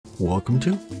welcome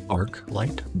to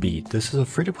Arclight Beat. This is a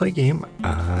free-to-play game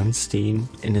on Steam,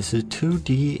 and this is a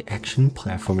 2D action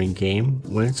platforming game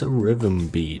when it's a rhythm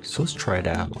beat. So let's try it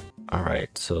out.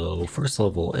 Alright, so first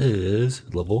level is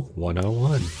level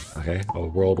 101. Okay, or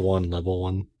world 1, level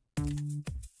 1.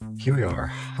 Here we are.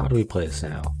 How do we play this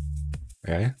now?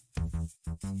 Okay.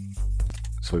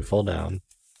 So we fall down,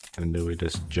 and do we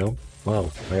just jump?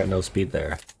 Whoa, I got no speed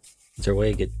there. Is there a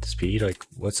way to get speed? Like,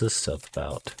 what's this stuff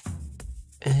about?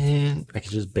 And I can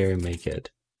just barely make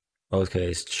it. Okay,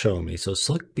 it's showing me. So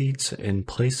select beats and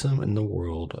place them in the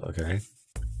world. Okay.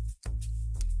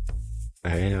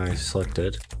 Okay, I select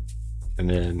it. And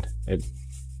then it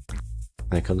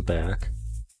comes back.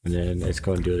 And then it's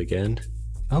going to do it again.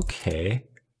 Okay.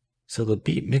 So the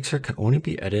beat mixer can only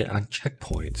be edited on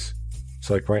checkpoints.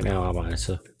 So like right now I'm on it.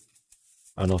 So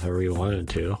I don't know if I really wanted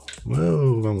to.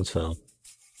 Whoa, almost fell.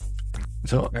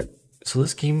 So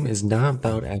this game is not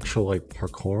about actual like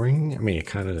parkouring. I mean, it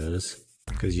kind of is,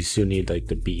 because you still need like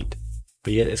the beat,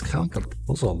 but yet it's kind of like a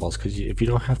puzzle almost, because if you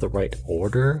don't have the right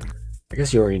order, I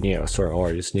guess you already need a sort of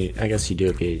order. You just need, I guess you do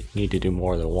if you need to do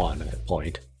more than one at that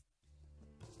point.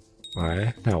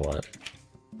 Alright, now what?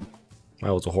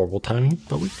 That was a horrible timing,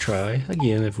 but we try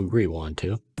again if we really want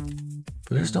to.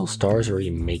 But there's no stars that really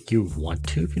make you want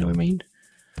to, if you know what I mean.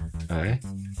 Alright,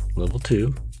 level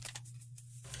 2.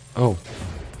 Oh,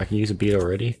 I can use a beat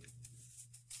already.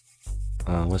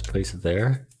 Let's place it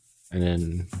there, and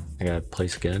then I gotta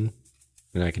place again,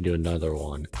 and I can do another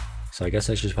one. So I guess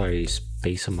I should probably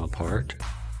space them apart,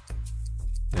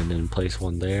 and then place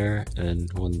one there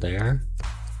and one there,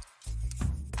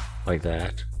 like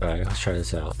that. All right, let's try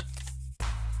this out.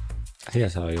 I think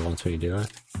that's how he wants me to do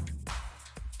it.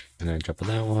 And then jump on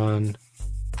that one.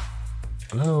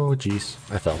 Oh, jeez,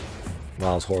 I fell. Wow,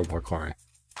 that was horrible parkouring.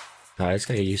 I just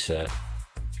gotta get used to that.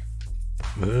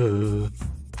 Move.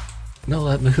 No,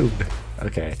 that moved.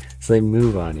 Okay, so they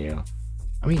move on you.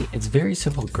 I mean, it's very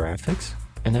simple graphics,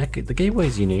 and the gateway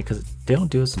is unique because they don't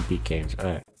do this in beat games.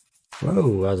 Alright.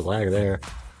 Whoa, that was a lag there.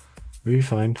 We'll be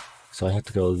fine. So I have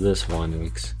to go this one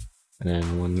weeks. And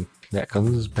then when that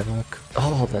comes back.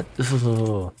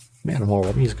 Oh, man, I'm horrible.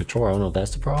 I'm using controller. I don't know if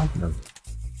that's the problem. No.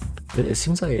 But it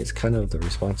seems like it's kind of the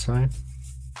response time.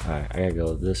 Alright, I gotta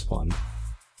go this one.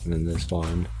 And then this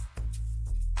one.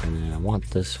 And then I want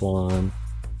this one.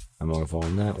 I'm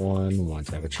overflowing that one. Want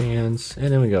to have a chance. And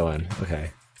then we go in. Okay.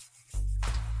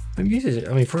 I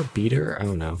mean, for a beater, I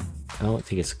don't know. I don't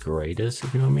think it's the greatest,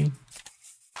 if you know what I mean.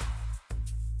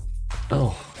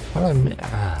 Oh, how do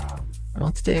I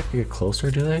don't think they have to get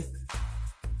closer, do they?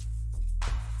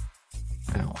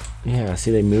 Oh, yeah,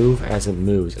 see, they move as it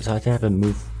moves. So I have to have it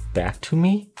move back to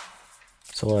me.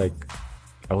 So, like,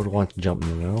 I would want to jump,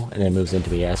 you know, and then it moves into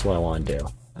me. That's what I want to do.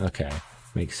 Okay,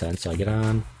 makes sense. So I get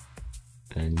on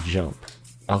and jump.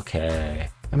 Okay,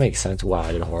 that makes sense. Wow,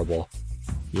 I did horrible.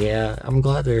 Yeah, I'm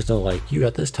glad there's no like, you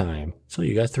got this time, so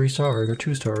you got 3 stars or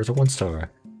 2 stars or 1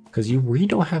 star, because you really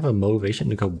don't have a motivation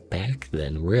to go back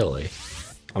then, really.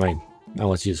 I mean,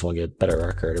 unless you just want to get a better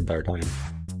record or better time.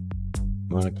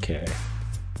 Okay.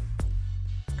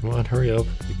 Come on, hurry up.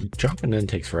 Jumping in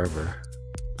takes forever.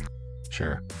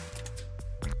 Sure.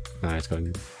 Nah, it's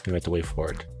going. You have to wait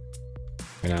for it.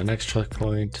 And now, next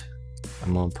checkpoint,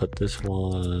 I'm gonna put this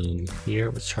one here.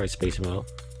 Let's try to space them out.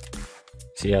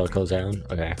 See how it goes down?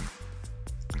 Okay.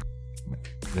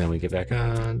 Then we get back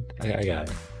on. I got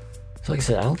it. So, like I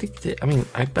said, I don't think. I mean,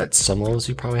 I bet some of those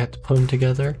you probably have to put them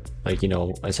together. Like, you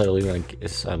know, instead of leaving like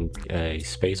a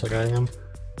space like I am.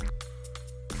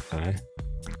 Okay.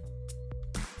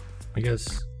 I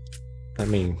guess. I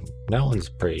mean, that one's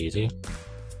pretty easy.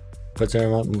 But they're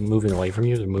not moving away from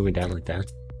you, they're moving down like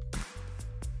that.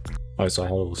 Oh, so I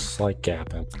have a little slight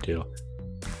gap I have to do.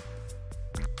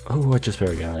 Oh, I just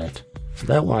barely got it. So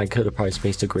that one I could have probably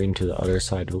spaced the green to the other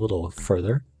side a little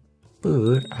further.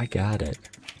 But I got it.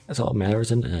 That's all that matters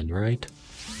in the end, right?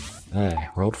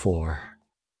 Alright, world 4.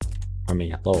 I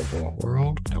mean, level 4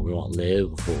 world. And we want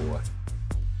level 4.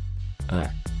 Alright.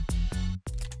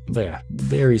 But yeah,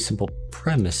 very simple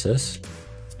premises.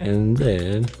 And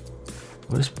then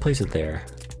I'll just place it there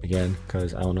again,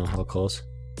 because I don't know how close.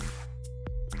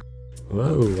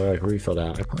 Whoa, I like really fell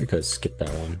down. I probably could have skipped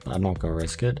that one, but I'm not gonna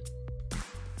risk it.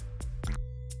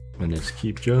 And just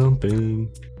keep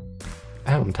jumping.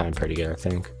 I have them timed pretty good, I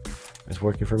think. It's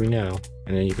working for me now.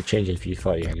 And then you could change it if you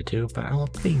thought you had to, but I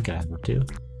don't think I have to.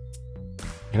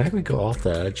 Can I actually go off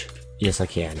the edge? Yes, I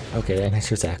can. Okay, that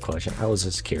answers that question. I was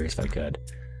just curious if I could.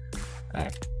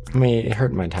 Alright. I mean, it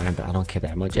hurt my time, but I don't care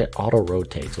that much. It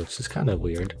auto-rotates, which is kind of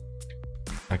weird.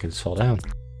 I can just fall down.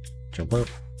 Jump up,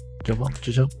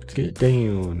 jump, get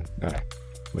down. Alright,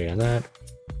 wait on that.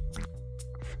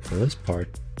 So this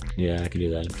part, yeah, I can do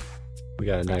that. We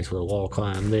got a nice little wall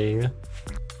climb there.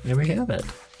 There we have it.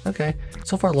 Okay,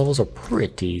 so far levels are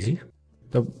pretty easy.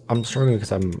 I'm struggling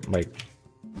because I'm like,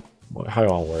 how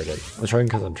do I word it? I'm struggling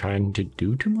because I'm trying to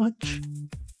do too much.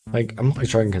 Like, I'm not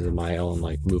struggling because of my own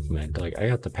like movement. Like, I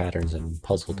got the patterns and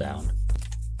puzzle down.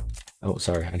 Oh,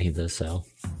 sorry, I need this cell.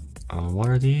 What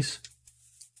are these?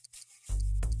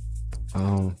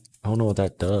 I don't know what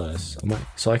that does.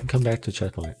 So I can come back to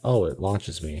checkpoint. Oh, it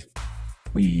launches me.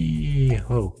 Wee!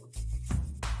 Oh.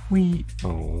 Wee!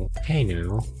 Oh, hey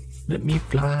now. Let me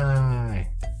fly!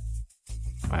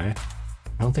 Alright.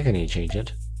 I don't think I need to change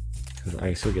it. Because I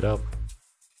can still get up.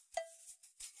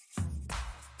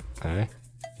 Alright.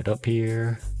 Get up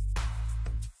here.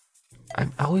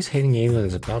 I'm always hating games when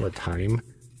there's about a time.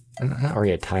 Not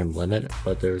already a time limit,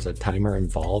 but there's a timer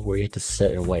involved where you have to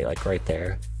sit and wait, like right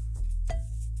there.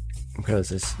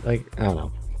 Because it's like, I don't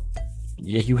know.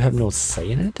 Yeah, you have no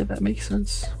say in it, if that makes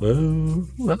sense. Whoa,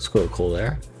 that's cool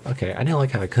there. Okay, I didn't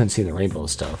like how I couldn't see the rainbow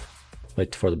stuff.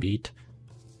 Like for the beat.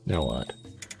 Now what?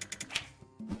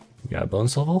 We got a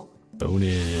bonus level?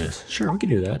 Bonus. Sure, we can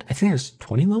do that. I think there's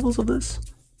 20 levels of this,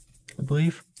 I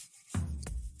believe.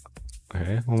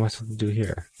 Okay, what am I supposed to do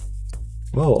here?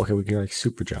 Whoa, okay, we can like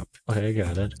super jump. Okay, I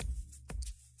got it.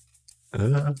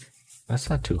 That's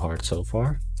not too hard so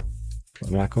far.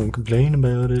 I'm not going to complain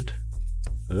about it.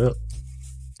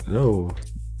 No.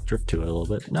 Drift to it a little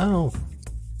bit. No.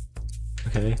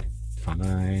 Okay,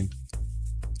 fine.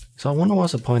 So I wonder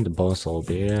what's the point of the bonus level,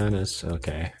 to be honest.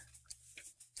 Okay.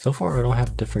 So far I don't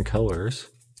have different colors.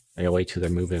 I gotta wait till they're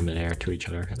moving in air to each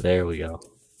other. There we go.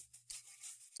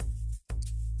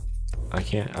 I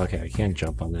can't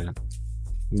jump on that.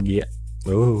 Yeah.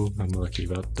 Oh, I'm lucky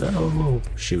about that. Oh,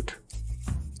 shoot.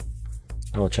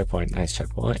 Oh, checkpoint. Nice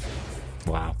checkpoint.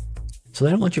 Wow. So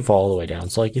they don't let you fall all the way down.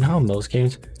 So like, you know how in most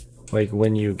games, like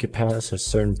when you get past a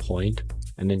certain point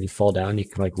and then you fall down, you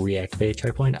can like reactivate a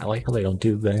checkpoint? I like how they don't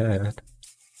do that.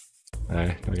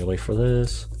 Alright, I'm gonna wait for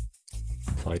this.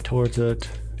 Fly towards it.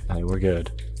 Alright, we're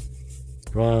good.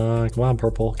 Come on,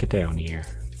 purple. Get down here.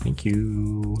 Thank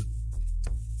you.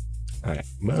 Alright,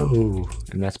 whoa.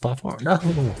 And that's platform. No!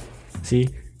 See?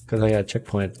 Because I got a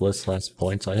checkpoint list last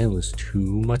point, so I didn't lose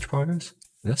too much progress.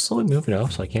 That's slowly moving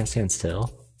up, so I can't stand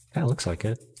still. Kinda looks like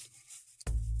it.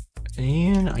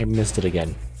 And I missed it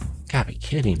again. Gotta be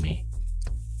kidding me.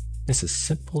 This is a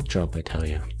simple jump, I tell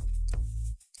you.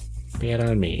 Bad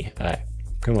on me. Alright,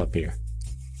 come up here.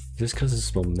 Just because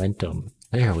it's momentum.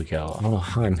 There we go. I don't know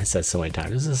how I missed that so many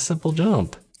times. This is a simple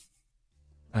jump.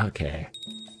 Okay.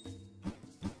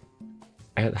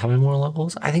 How many more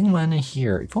levels? I think I'm gonna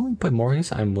here. If you want me to put more of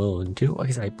these, I'm willing to. Like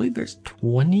I said, I believe there's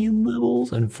 20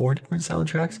 levels and 4 different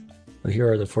soundtracks. But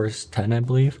here are the first 10, I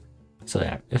believe. So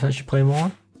yeah, if I should play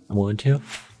more, I'm willing to.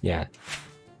 Yeah.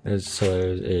 So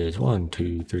there is 1,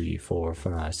 2, 3, 4,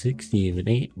 5, 6, 7,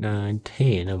 8, 9,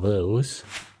 10 of those.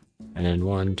 And then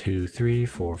 1, 2, 3,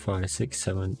 4, 5, 6,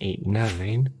 7, 8,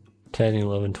 9, 10,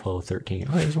 11, 12, 13.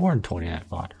 Oh, there's more than 20 I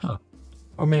thought. Huh.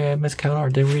 Or maybe I miscount or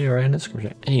didn't read it right in the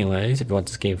description. Anyways, if you want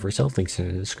this game for yourself, links in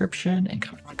the description and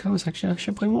comment in the comment section. I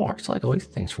should play more. So like always,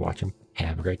 thanks for watching.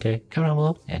 Have a great day. Comment down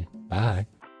below and bye.